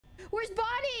Where's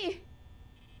Bonnie?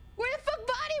 Where the fuck,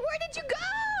 Bonnie? Where did you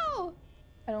go?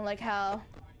 I don't like how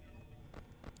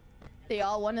they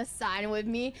all want to sign with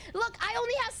me. Look, I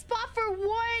only have spot for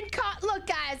one look,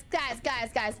 guys.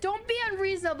 Don't be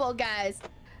unreasonable, guys.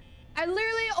 I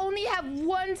literally only have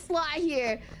one slot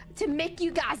here to make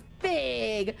you guys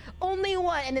big. Only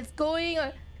one, and it's going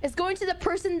to the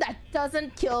person that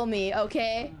doesn't kill me,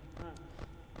 okay?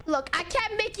 Look, I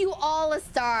can't make you all a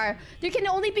star. There can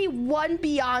only be one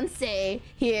Beyonce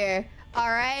here, all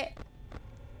right?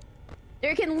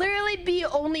 There can literally be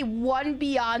only one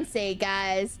Beyonce,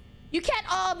 guys. You can't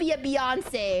all be a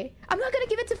Beyonce. I'm not gonna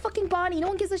give it to fucking Bonnie. No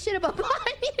one gives a shit about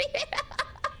Bonnie.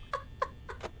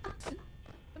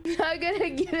 I'm not gonna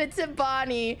give it to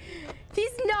Bonnie.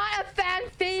 He's not a fan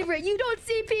favorite. You don't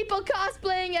see people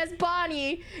cosplaying as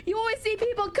Bonnie. You always see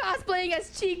people cosplaying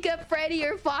as Chica, Freddy,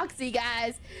 or Foxy,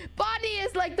 guys. Bonnie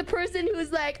is like the person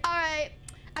who's like, all right,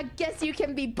 I guess you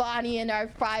can be Bonnie in our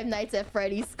Five Nights at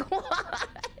Freddy's squad.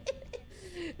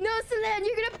 No, Selen,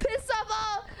 you're gonna piss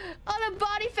off all the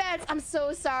Bonnie fans. I'm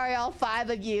so sorry, all 5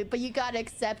 of you, but you gotta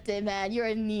accept it, man. You're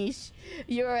a niche.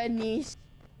 You're a niche.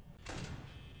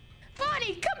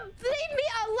 Bonnie, come leave me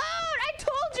alone! I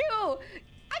told you!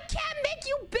 I can't make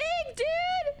you big,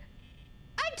 dude!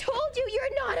 I told you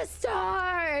you're not a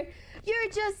star! You're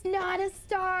just not a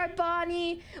star,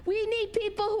 Bonnie. We need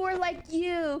people who are like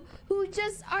you, who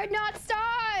just are not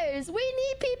stars. We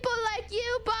need people like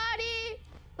you, Bonnie.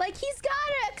 Like, he's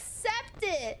gotta accept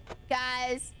it,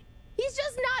 guys. He's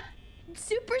just not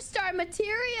superstar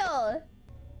material.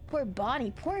 Poor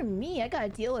Bonnie, poor me. I gotta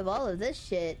deal with all of this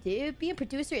shit, dude. Being a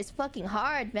producer is fucking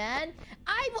hard, man.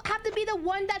 I have to be the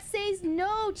one that says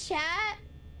no, chat.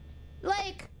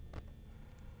 Like,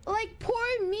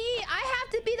 poor me. I have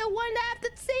to be the one that have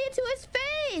to say it to his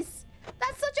face.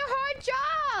 That's such a hard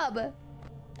job.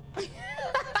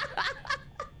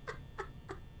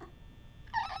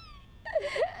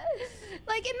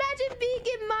 Like, imagine being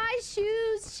in my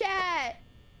shoes, chat.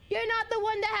 You're not the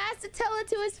one that has to tell it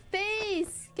to his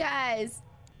face, guys.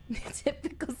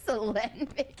 Typical Selen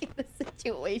making the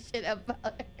situation about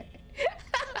her.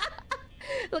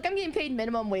 Look, I'm getting paid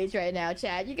minimum wage right now,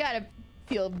 chat. You gotta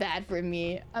feel bad for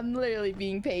me. I'm literally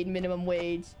being paid minimum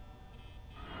wage.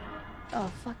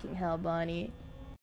 Oh, fucking hell, Bonnie.